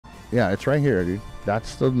Yeah, it's right here, dude.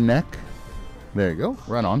 That's the neck. There you go.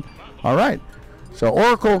 Right on. All right. So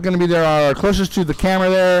Oracle going to be there closest to the camera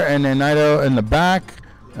there, and then Nito in the back.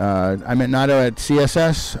 I met Nito at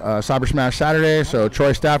CSS, Cyber Smash Saturday. So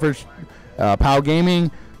Troy Stafford's POW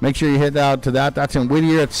Gaming. Make sure you hit out to that. That's in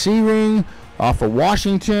Whittier at C-Ring off of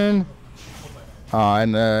Washington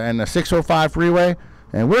and the 605 freeway.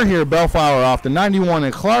 And we're here at Bellflower off the 91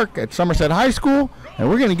 in Clark at Somerset High School, and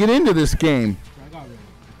we're going to get into this game.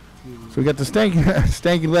 So we got the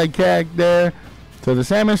stanky leg keg there. So the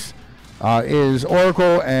Samus is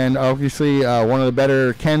Oracle, and obviously one of the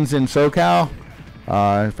better Kens in SoCal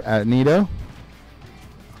at Nito.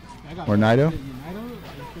 Or Nito.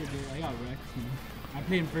 I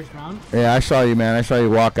played in first round. Yeah, I saw you, man. I saw you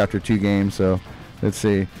walk after 2 games, so let's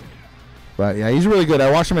see. But yeah, he's really good.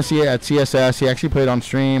 I watched him at CSS. He actually played on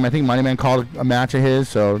stream. I think Money Man called a match of his.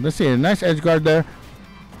 So let's see, a nice edge guard there.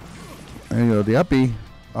 And you know, the uppie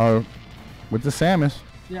with the Samus.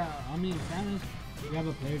 Yeah, I mean Samus. We have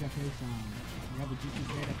a player that plays. We have a GT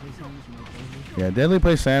player that plays Samus. Yeah, Deadly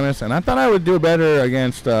plays Samus, and I thought I would do better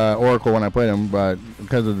against Oracle when I played him, but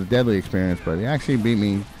because of the Deadly experience. But he actually beat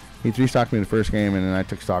me. He 3-stocked me the first game, and then I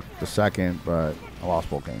took stock the second, but I lost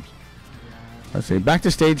both games. Let's see, back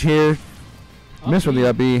to stage here. Missed with the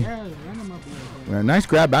up B. Yeah, nice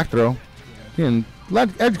grab back throw. And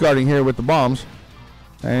edge guarding here with the bombs,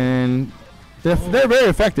 and they're very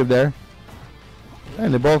effective there.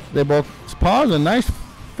 And they both pause, and nice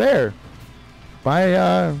fair by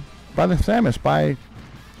the Samus by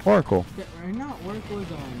Oracle. Yeah, right now Oracle is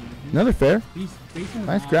another fair. He's facing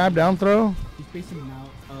nice grab down throw. He's facing now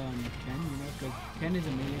Ken, you know, because Ken is a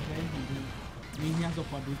melee player. I mean, he has a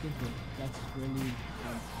quadruple, but that's really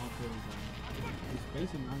awful. He's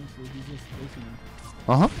facing, honestly, he's just facing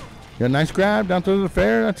him. Yeah, nice grab down through the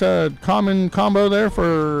fair. That's a common combo there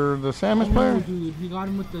for the Samus player. Dude, he got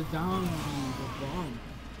him with the down, the bomb.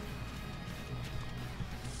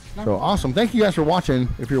 So awesome. Thank you guys for watching.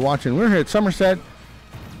 If you're watching, we're here at Somerset,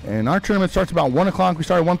 and our tournament starts about 1 o'clock. We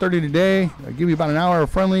started 1:30 today. I give you about an hour of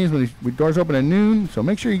friendlies when doors open at noon. So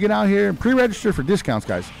make sure you get out here and pre-register for discounts,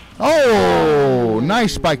 guys. Oh,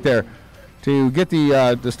 nice spike there to get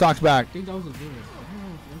the stocks back. I think that was a 0.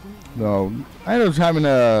 No, I was having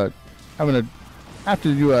to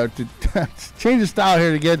change the style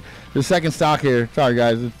here to get the second stock here. Sorry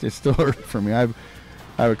guys, it's still hurting for me. I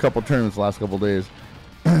have a couple tournaments the last couple days,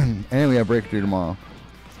 and we have breakthrough tomorrow.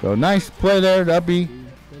 So nice play there, the uppy.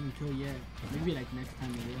 Doesn't kill yet. Maybe like next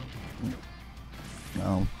time we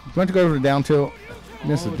will. No, went to go over the down tilt,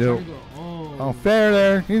 missed the tilt. Oh, fair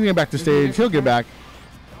there. He's gonna get back to stage. He'll get back.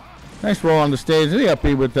 Nice roll on the stage. The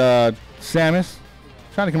uppy with Samus.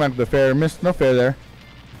 Trying to come out with the fair. Missed. No fair there.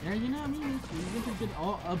 Yeah, you know what I mean? This is good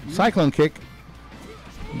all up. Cyclone kick.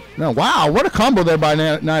 No, wow. What a combo there by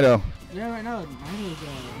Nito. Yeah, right now, Nito's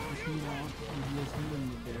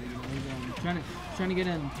trying to get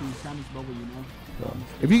into Sammy's bubble, you know. So,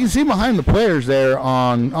 if you can see behind the players there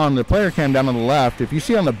on the player cam down on the left, if you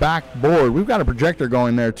see on the back board, we've got a projector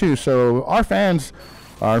going there too. So our fans,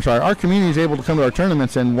 our community is able to come to our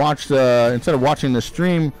tournaments and watch instead of watching the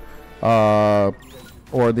stream or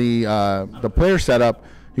the player setup,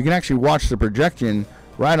 you can actually watch the projection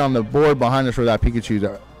right on the board behind us where that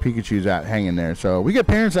Pikachu's at hanging there. So we get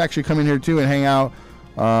parents that actually come in here too and hang out.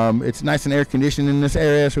 It's nice and air conditioned in this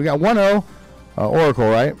area. So we got 1-0 Oracle,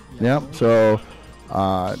 right? Yep. So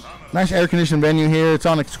nice air conditioned venue here. It's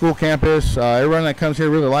on a school campus. Everyone that comes here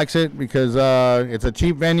really likes it because it's a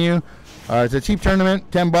cheap venue. It's a cheap tournament,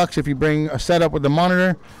 $10 if you bring a setup with the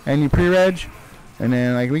monitor and you pre-reg. And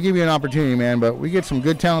then, like, we give you an opportunity, man. But we get some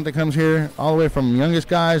good talent that comes here, all the way from youngest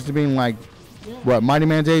guys to being, like, what, Mighty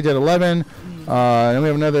Man's age at 11. Then we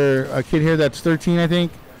have another kid here that's 13, I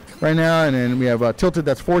think, right now. And then we have Tilted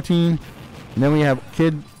that's 14. And then we have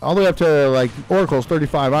kid all the way up to, like, Oracle's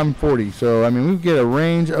 35. I'm 40. So, I mean, we get a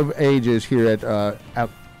range of ages here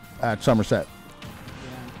at Somerset.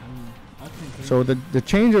 So the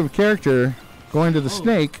change of character going to the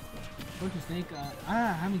snake. Going to snake, I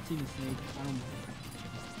haven't seen the snake.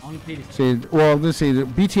 I only played it. See, well, let's see. The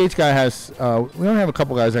BTH guy has. We only have a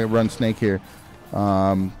couple guys that run snake here.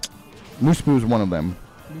 Moose Poo's one of them.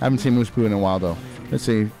 I haven't seen Moose Poo in a while though. Let's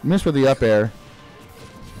see. Missed with the up air.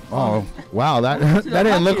 Oh, wow! That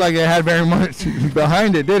didn't look like it had very much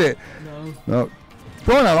behind it, did it? No.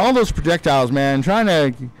 Throwing out all those projectiles, man. Trying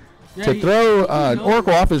to throw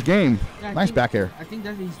Oracle off his game. Yeah, nice back air. I think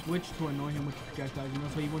that he switched to annoy him with the projectiles, you know,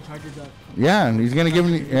 so he won't charge it up. Yeah, and he's gonna give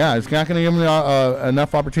him. Yeah, it's not gonna give him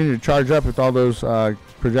enough opportunity to charge up with all those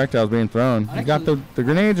projectiles being thrown. You got the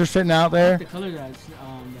grenades are sitting out there. The color that's,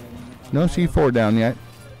 no C4 down yet.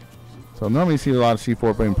 So normally you see a lot of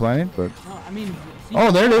C4 being planted, but No, I mean.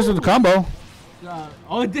 oh, there it is with the combo.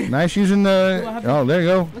 Oh, it did. Nice using the. Oh, there you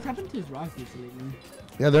go. What's happened to his rockets lately?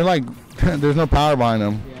 Yeah, they're like there's no power behind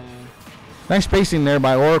them. Yeah. Nice spacing there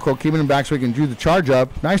by Oracle, keeping him back so he can do the charge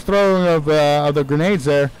up. Nice throw of the grenades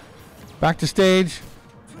there. Back to stage.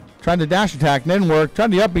 Tried the dash attack, didn't work.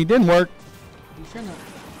 Tried the up B, didn't work. He's trying to.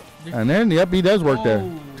 And then the up B does work there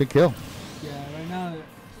to kill. Yeah, right now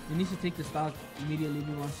he needs to take the stock immediately if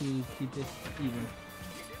he wants to keep this even.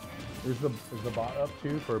 Is the bot up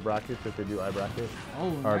too for brackets if they do eye brackets? Oh,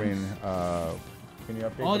 or, nice. I mean, can you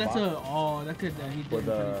update oh, the that's bot? that could he For did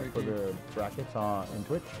the brackets in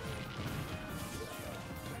Twitch?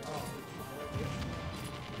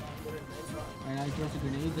 Right now he throws a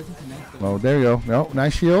grenade, doesn't connect though. Oh, there you go. No,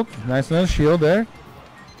 nice shield. Nice little shield there.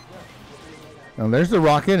 And there's the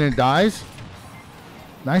rocket and it dies.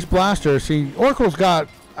 Nice blaster. See, Oracle's got,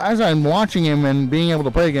 as I'm watching him and being able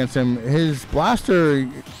to play against him, his blaster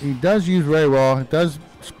he does use very well. It does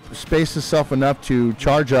space itself enough to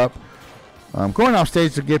charge up. Going off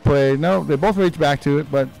stage to get played. No, they both reach back to it,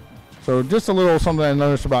 but so just a little something I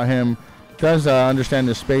noticed about him. Does understand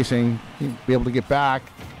the spacing, he'll be able to get back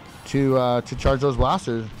to charge those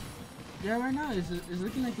blasters. Yeah, right now it's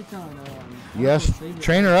looking like it's on. Yes,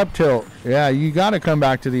 trainer up tilt. Yeah, you got to come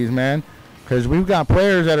back to these, man, because we've got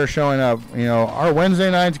players that are showing up. You know, our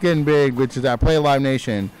Wednesday night's getting big, which is at Play Live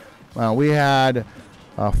Nation. We had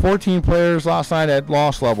 14 players last night at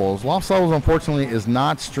Lost Levels. Lost Levels, unfortunately, is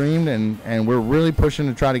not streamed, and we're really pushing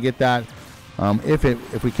to try to get that.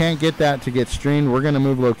 If we can't get that to get streamed, we're going to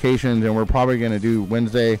move locations, and we're probably going to do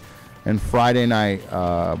Wednesday and Friday night.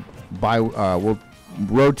 We'll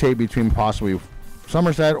rotate between possibly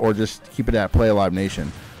Somerset or just keep it at Play Live Nation.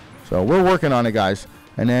 So we're working on it, guys.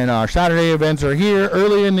 And then our Saturday events are here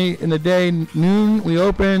early in the day, noon we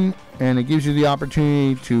open, and it gives you the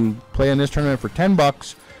opportunity to play in this tournament for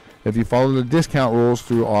 $10 if you follow the discount rules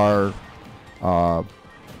through our.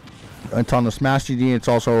 It's on the Smash GD. It's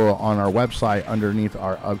also on our website underneath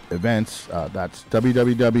our events. That's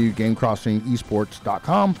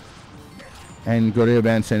www.gamecrossingesports.com. And go to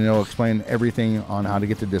events, and it'll explain everything on how to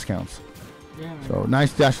get the discounts. Yeah, so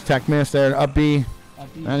nice dash attack miss there, up B.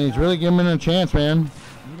 And he's really giving him a chance, man.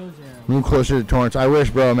 Move closer to Torrance. I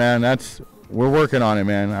wish, bro, man. We're working on it,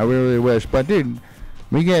 man. I really wish. But dude,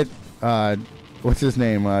 we get what's his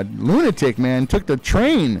name? Lunatic, man, took the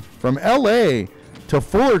train from LA to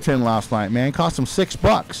Fullerton last night, man. Cost him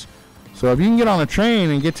 $6. So if you can get on a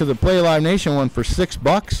train and get to the Play Live Nation one for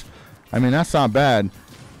 $6, I mean that's not bad.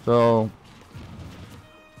 So.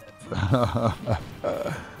 Oh,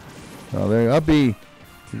 there up B.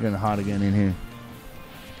 He's getting hot again in here.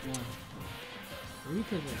 Oh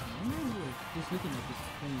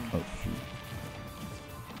shoot.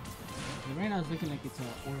 Right now it's looking like it's an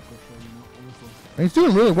Oracle show, you know. Oracle. He's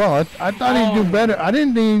doing really well. I thought he'd do better. I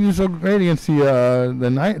didn't think he'd do so great against the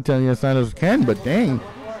night against Night as Ken, but dang.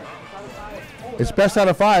 It's best out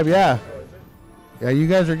of 5, yeah. Yeah, you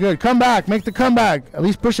guys are good. Come back, make the comeback. At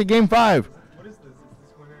least push it game 5.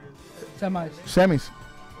 Semis.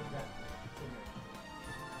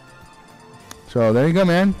 So there you go,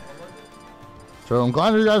 man. So I'm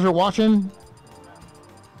glad you guys are watching.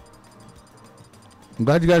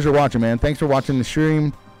 Man. Thanks for watching the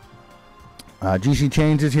stream. GC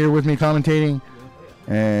Chains is here with me commentating.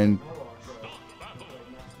 And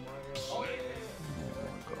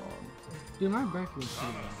dude, my back was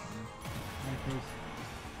pretty bad. I faced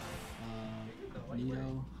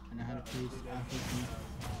Nito, and I had to face African.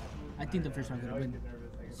 I think the first one could have been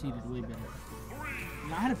seated way better.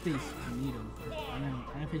 No, I had to face Nito. I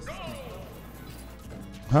had to face this kid.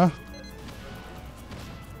 Huh?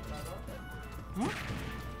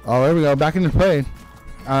 Oh, there we go. Back into play.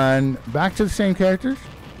 And back to the same characters.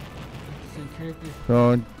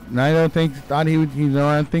 So Nito thought he would,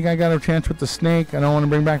 I think I got a chance with the snake. I don't want to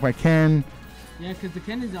bring back my Ken. Yeah, because the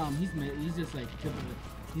Ken is, he's just like,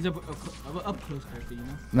 he's up close character, you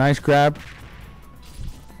know? Nice grab.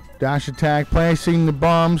 Dash attack, placing the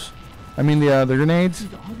bombs. I mean the grenades.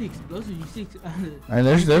 All the explosives you see. And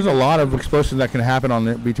there's a lot of explosives that can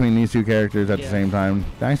happen between these two characters at the same time.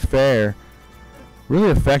 Nice fair.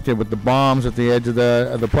 Really effective with the bombs at the edge of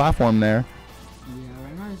the platform there. Yeah,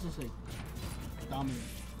 right now it's just like dominant,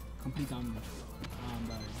 complete dominance.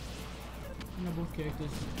 But both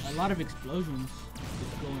characters, a lot of explosions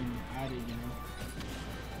just going at it, you know.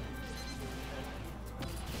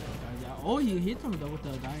 Oh, you hit him though with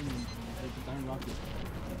the diamond rocket.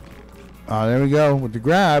 There we go with the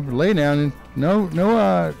grab, lay down. No,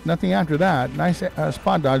 nothing after that. Nice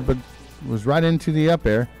spot dodge, but was right into the up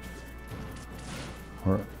air.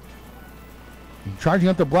 Charging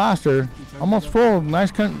up the blaster. Almost full.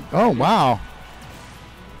 Nice. Oh, wow.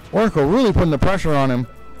 Oracle really putting the pressure on him.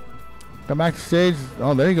 Come back to stage.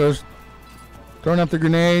 Oh, there he goes. Throwing up the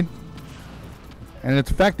grenade. And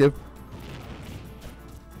it's effective.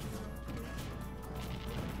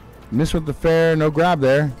 Miss with the fair. No grab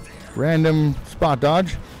there. Random spot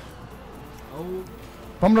dodge.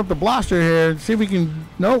 Pumping up the blaster here. See if we can.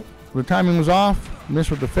 Nope. The timing was off. Miss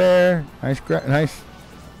with the fair. Nice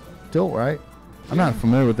tilt, right? I'm not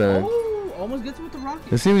familiar with the. Oh, almost gets with the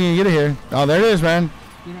rocket. Let's see if we can get it here. Oh, there it is, man.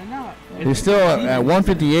 He's still at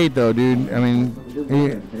 158 though, dude. I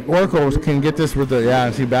mean, Oracle can get this with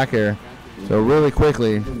the see back air. So really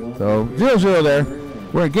quickly. So 0-0 there.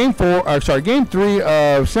 We're at game 3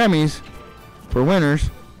 of semis for winners.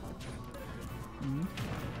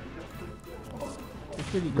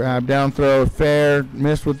 Grab, down throw, fair,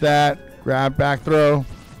 missed with that. Grab, back throw.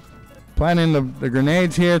 Planting the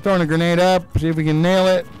grenades here, throwing a grenade up, see if we can nail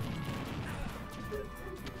it.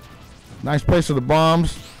 Nice place for the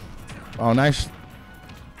bombs. Oh, nice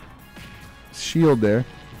shield there.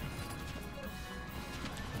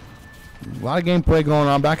 A lot of gameplay going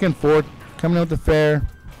on, back and forth, coming in with the fair.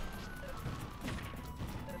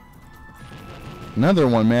 Another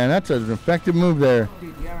one, man. That's an effective move there.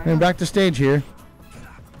 And back to stage here.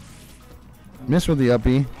 Miss with the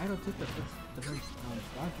uppie.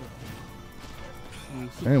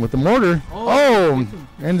 And with the mortar. Oh,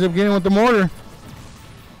 ends up getting with the mortar.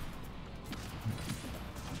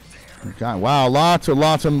 God, wow, lots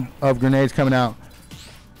of grenades coming out.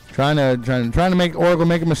 Trying to make Oracle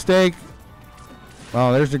make a mistake.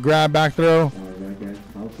 Oh, there's the grab, back throw. Guys,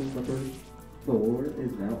 house number 4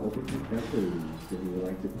 is now open to members. If you would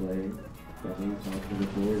like to play, that means house number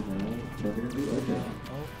 4 is now permanently open.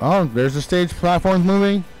 Oh, there's the stage platforms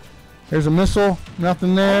moving. There's a missile,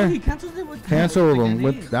 nothing there. Oh, he canceled it with Canceled them.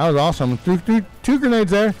 That was awesome. Two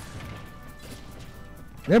grenades there.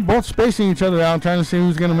 They're both spacing each other out, trying to see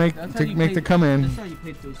who's gonna make the come in. That's how you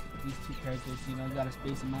pick these two characters. You know, you gotta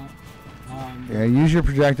space them out. Yeah, use your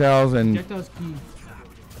projectiles and. Projectiles key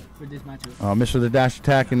for this matchup. Oh, miss with the dash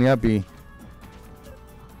attack and the uppie.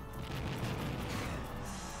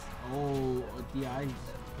 Oh, the eyes.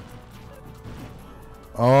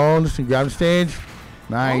 Oh, just grab the stage.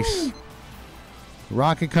 Nice. Oh.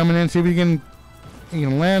 Rocket coming in. See if you can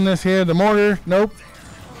land this here. The mortar. Nope.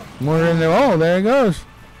 Mortar in there. Oh, there it goes.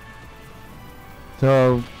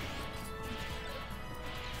 So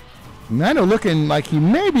Nito looking like he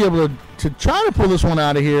may be able to try to pull this one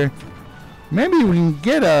out of here. Maybe we can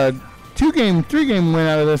get a 3-game win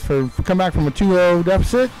out of this for come back from a 2-0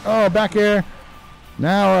 deficit. Oh, back air.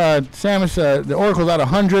 Now Samus, the Oracle's at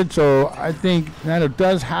 100, so I think Nito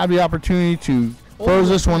does have the opportunity to close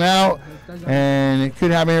this one out, and it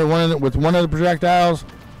could happen here with one of the projectiles.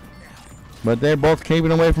 But they're both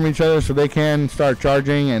keeping away from each other, so they can start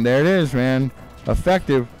charging, and there it is, man.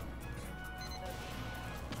 Effective.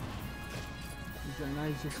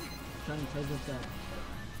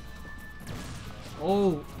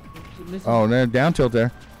 Oh, there, down tilt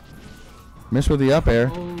there. Miss with the up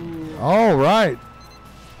air. All right.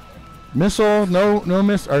 Missile, no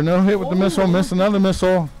miss, or no hit with the missile. Miss another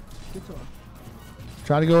missile.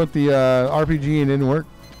 Try to go with the RPG and it didn't work.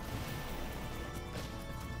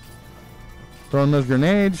 Throwing those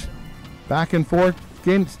grenades, back and forth,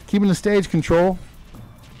 keeping the stage control.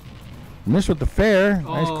 Miss with the fair,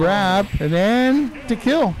 nice grab, and then to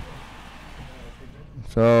kill.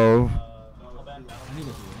 So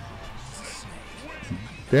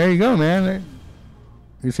there you go, man.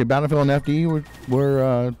 You say Battlefield and FD,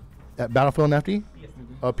 we're at Battlefield and FD?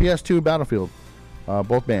 PS2 Battlefield,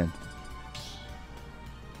 both banned.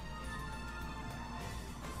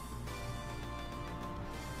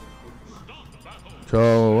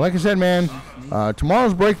 So, like I said, man,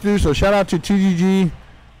 tomorrow's breakthrough, so shout out to 2GG.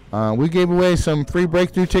 We gave away some free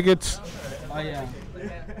breakthrough tickets. Oh, yeah.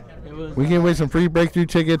 We gave away some free breakthrough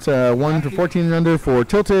tickets, 1 to 14 and under for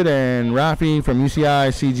Tilted, and Rafi from UCI,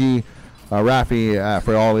 CG, Rafi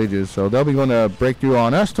for all ages. So they'll be going to breakthrough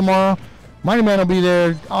on us tomorrow. Mighty Man will be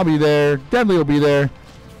there. I'll be there. Deadly will be there.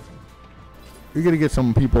 You're going to get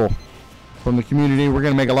some people from the community. We're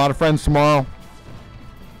going to make a lot of friends tomorrow.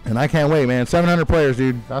 And I can't wait, man. 700 players,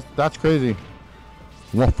 dude. That's crazy.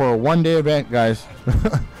 Well, for a one-day event, guys.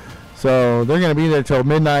 So they're going to be there till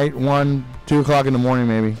midnight, 1, 2 o'clock in the morning,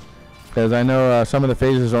 maybe. Because I know some of the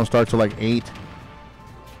phases don't start till like 8.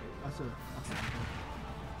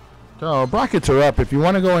 So brackets are up. If you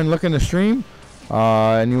want to go and look in the stream,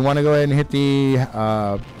 and you want to go ahead and hit the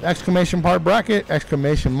exclamation mark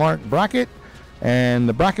bracket, and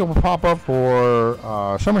the bracket will pop up for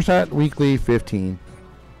Somerset Weekly 15.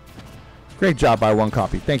 Great job by one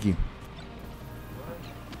copy. Thank you.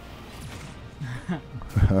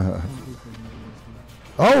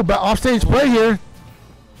 Oh, but offstage play here.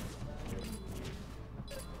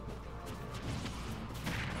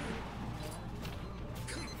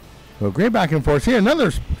 So great back and forth here. Another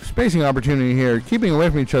spacing opportunity here. Keeping away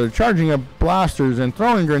from each other. Charging up blasters and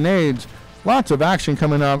throwing grenades. Lots of action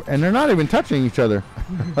coming up. And they're not even touching each other.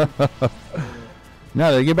 Now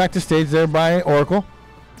they get back to stage there by Oracle.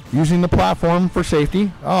 Using the platform for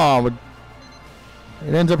safety. Oh, but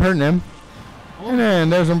it ends up hurting him. And then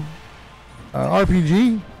there's an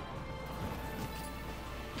RPG.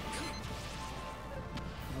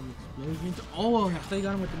 Oh, I thought you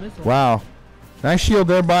got him with the missile. Wow. Nice shield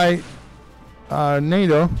there by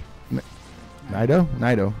Nito. Nito.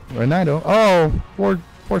 Oh, forward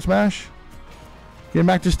smash. Getting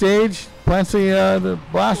back to stage. Plants the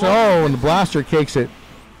blaster. Oh, and the blaster cakes it.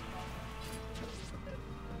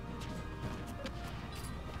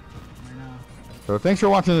 So thanks for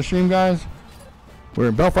watching the stream, guys. We're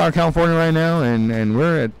in Bellflower, California right now, and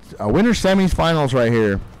we're at a winter semis finals right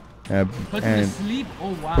here. Puts him to sleep.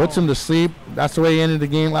 Oh, wow. Puts him to sleep. That's the way he ended the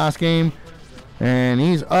game last game. And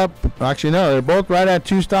he's up. Actually, no, they're both right at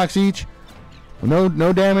 2 stocks each. No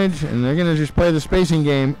damage, and they're going to just play the spacing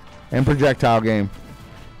game and projectile game.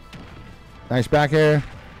 Nice back air.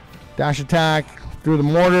 Dash attack through the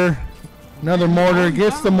mortar. Another mortar.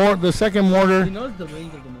 Gets the second mortar. He knows the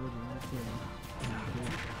range of the mortar.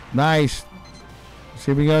 Nice.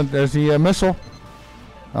 See if we got. There's the missile.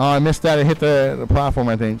 Oh, I missed that. It hit the platform,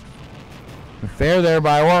 I think. Fair there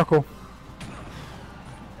by Oracle.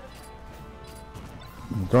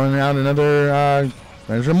 Throwing out another.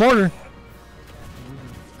 There's a mortar.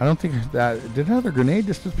 I don't think that. Did another grenade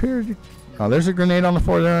disappear? Oh, there's a grenade on the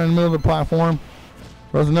floor there in the middle of the platform.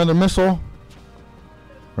 Throws another missile.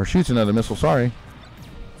 Or shoots another missile, sorry.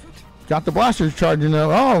 Got the blasters charging up.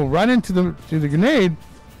 Oh, right into the grenade.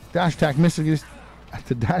 Dash attack misses at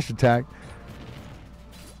the dash attack.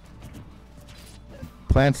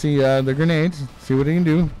 Plants the grenades. See what he can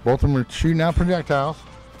do. Both of them are shooting out projectiles.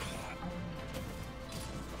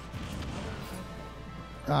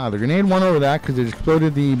 The grenade won over that because it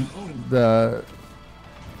exploded the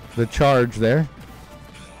charge there.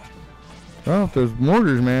 Oh, those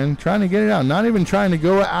mortars, man. Trying to get it out. Not even trying to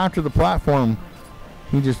go after the platform.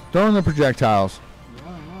 He just throwing the projectiles.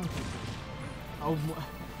 Oh, what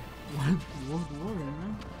war,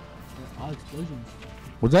 man? All explosions.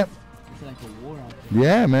 What's that? It's like a war out there.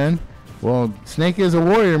 Yeah, man. Well, Snake is a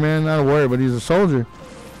warrior, man. Not a warrior, but he's a soldier.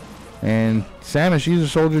 And Samus, she's a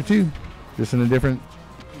soldier too. Just in a different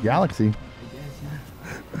galaxy. I guess,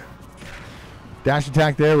 yeah. Dash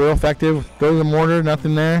attack there, real effective. Throws a mortar,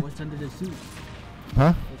 nothing there. What's under the suit?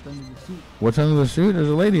 Huh? What's under the suit? What's under the suit? There's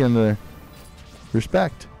a lady under there.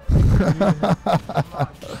 Respect. I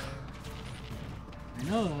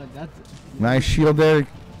know, that's... Nice shield there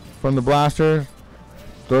from the blaster.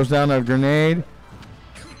 Throws down a grenade.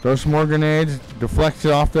 Throws some more grenades. Deflects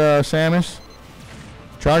it off the Samus.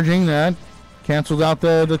 Charging that. Cancels out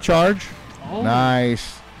the charge. Oh.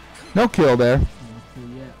 Nice. No kill there. No kill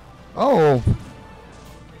yet. Oh.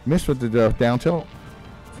 Missed with the down tilt.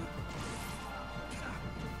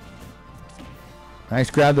 Nice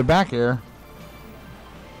grab the back air.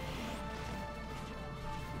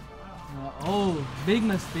 Oh, big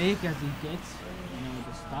mistake as he gets.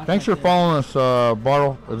 The stock. Thanks for following us,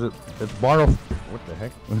 Bartle. It's Bartle. What the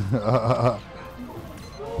heck?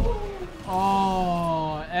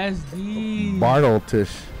 Oh, SD.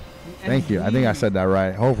 Bartletish. Thank you. I think I said that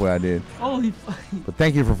right. Hopefully I did. Oh, But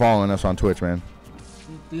thank you for following us on Twitch, man.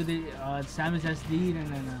 Dude, Samus SD, and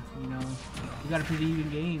then you got a pretty even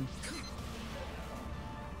game.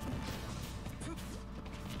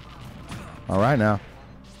 All right now.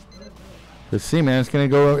 Let's see, man. It's gonna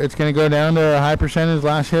go down to a high percentage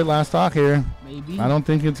last hit, last stock here. Maybe. I don't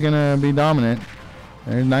think it's gonna be dominant.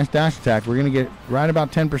 There's a nice dash attack. We're gonna get right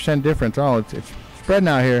about 10% difference. Oh, it's spreading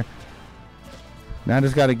out here. Now I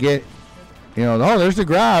just got to get, oh, there's the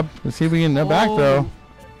grab. Let's see if we can get the back throw.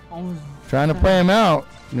 Trying to play him out.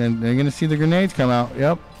 And they're going to see the grenades come out.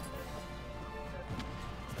 Yep.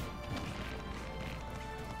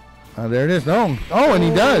 There it is. No. Oh, and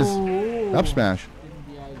he does. Up smash.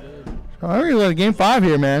 Oh, we're going to go to game 5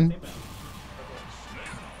 here, man.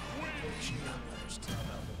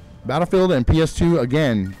 Battlefield and PS2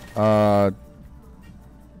 again.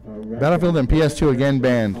 Battlefield and PS2 again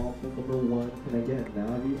banned.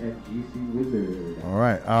 All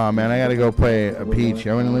right. Oh, man, I got to go play a Peach.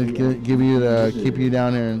 I'm going to keep you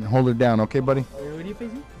down there and hold it down. Okay, buddy? Where are you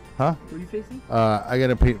facing? Huh? Who are you facing? I got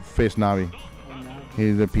to face Navi.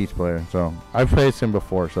 He's a Peach player. So I've faced him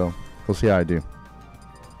before, so We'll see how I do.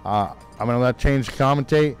 I'm going to let Change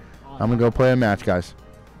commentate. I'm going to go play a match, guys.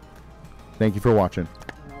 Thank you for watching.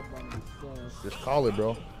 Just call it,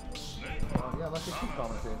 bro. Yeah, let the keep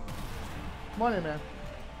commentating. Come on in, man.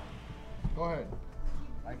 Go ahead.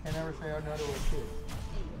 I can't ever say another little kid.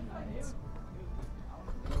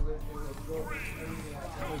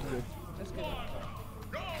 That's good.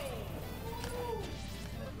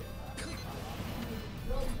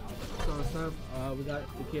 So what's up? We got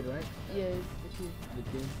the kid, right? Yeah, it's the kid. The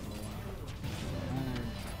kid.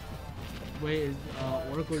 Wait, is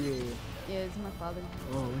Oracle your? Yeah, it's my father.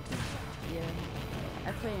 Oh, okay. Yeah,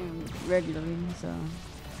 I play him regularly, so.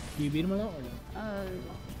 Do you beat him a lot or no?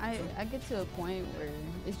 I get to a point where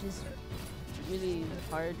it's just really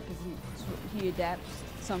hard because he adapts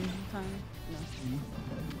sometimes, you know.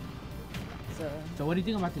 So what do you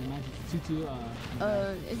think about this match? 2-2.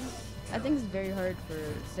 I think it's very hard for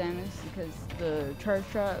Samus because the charge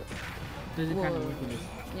shot doesn't kind of work in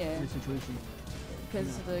this situation.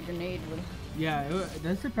 Because the grenade would. Yeah,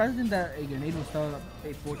 that's surprising that a grenade will start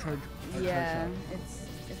a full charge. Yeah, it's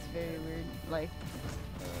very weird. Like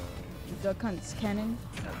Duck Hunt's cannon.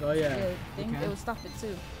 Oh yeah. I think it would stop it too.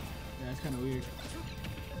 Yeah, that's kind of weird.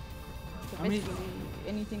 So basically,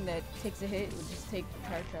 anything that takes a hit would just take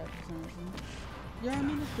charge shot or something. Yeah, I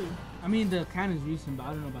mean that's true. I mean the cannon's recent, but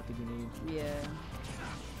I don't know about the grenade. Yeah.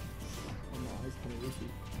 Oh no, it's kind of risky.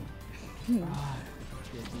 Yeah,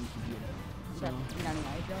 things should be so, you not an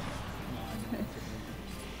eye drop?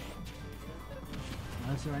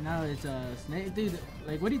 No. So right now it's Snake. Dude,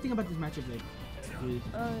 like, what do you think about this matchup? Like,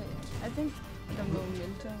 I think the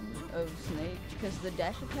momentum of Snake, because the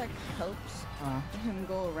dash attack helps him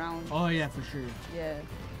go around. Oh yeah, for sure. Yeah,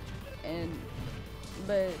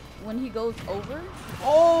 but when he goes over,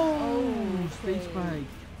 Space spike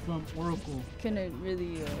from Oracle. Can it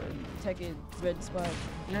really take a red spot?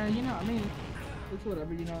 Yeah, you know, I mean, it's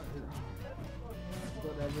whatever, you know.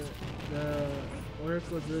 Whatever. The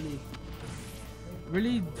Oracle is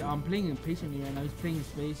really playing impatiently right now. He's playing in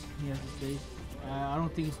space. He has his space. I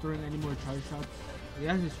don't think he's throwing any more charge shots. He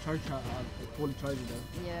has his charge shot fully charged though.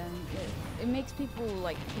 Yeah, it makes people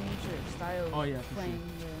like change their style. Oh yeah, for playing.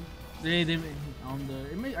 Sure. Yeah. I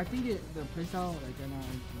think the playstyle, like,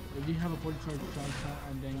 if you have a fully charged charge shot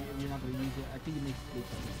and then you're not gonna use it, I think it makes it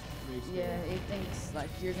very slow. Yeah, it thinks like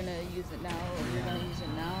you're gonna use it now or you're gonna use it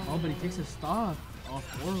now. Oh, but he takes a stock off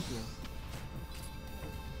Oracle.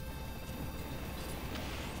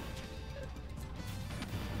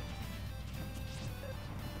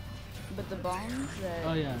 But the bombs that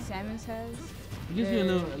Samus has, it gives you a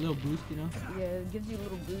little boost, you know. Yeah, it gives you a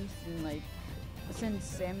little boost, and like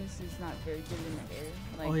since Samus is not very good in the air,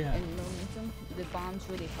 like in momentum, the bombs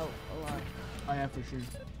really help a lot. Oh yeah, for sure.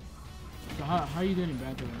 So how are you doing in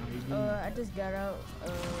battle now? I just got out. I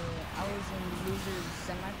was in losers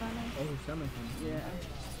semifinal. Oh, semifinal. Yeah.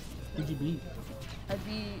 Who'd you beat? I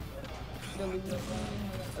beat the loser.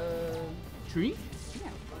 Tree?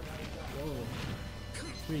 Yeah. Whoa.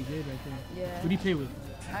 Pretty good right there. Yeah. Who do you play with?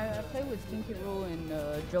 I play with Stinky Roll and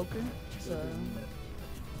Joker. So.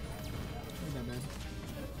 Not that bad.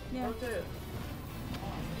 Yeah.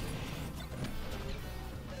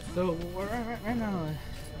 So right now,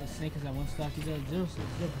 Snake is at one stock. He's at 0%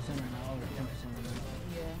 right now, or 10% right now.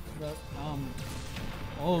 Yeah. But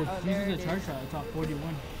this is a charge shot. It's top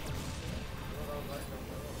 41.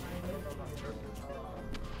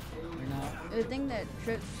 Right now. The thing that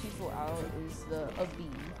trips people out is the up B.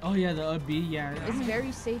 Oh yeah, the up B. Yeah. It's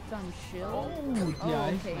very safe on shield. Oh, the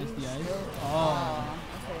ice. Okay. That's the ice. Oh.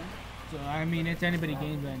 Okay. So I mean, it's anybody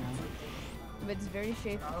games right now. But it's very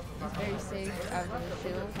safe. It's very safe out of the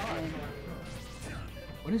shield. And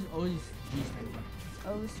what is OSG stand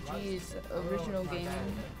for? OSG is original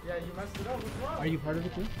gaming. Are you part of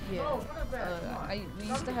it too? Yeah. We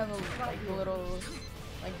used to have a little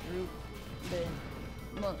group,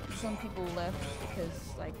 but some people left because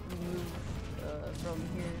like we moved from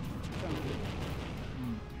here from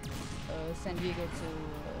San Diego to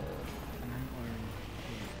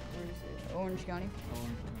where is it? Orange County.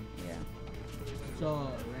 Orange County. Yeah. So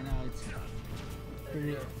right now it's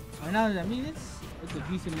pretty. Right now, I mean it's a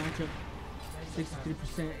decent matchup. 63%, 85%.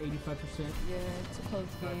 Yeah, it's a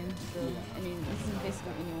close game. So I mean, this is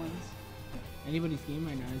basically anybody's game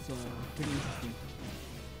right now. It's pretty interesting.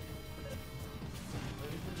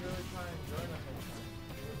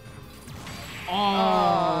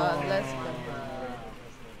 Oh, let's go.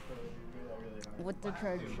 With the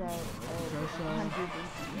charge shot,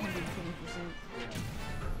 120%.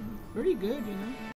 Pretty good, you know.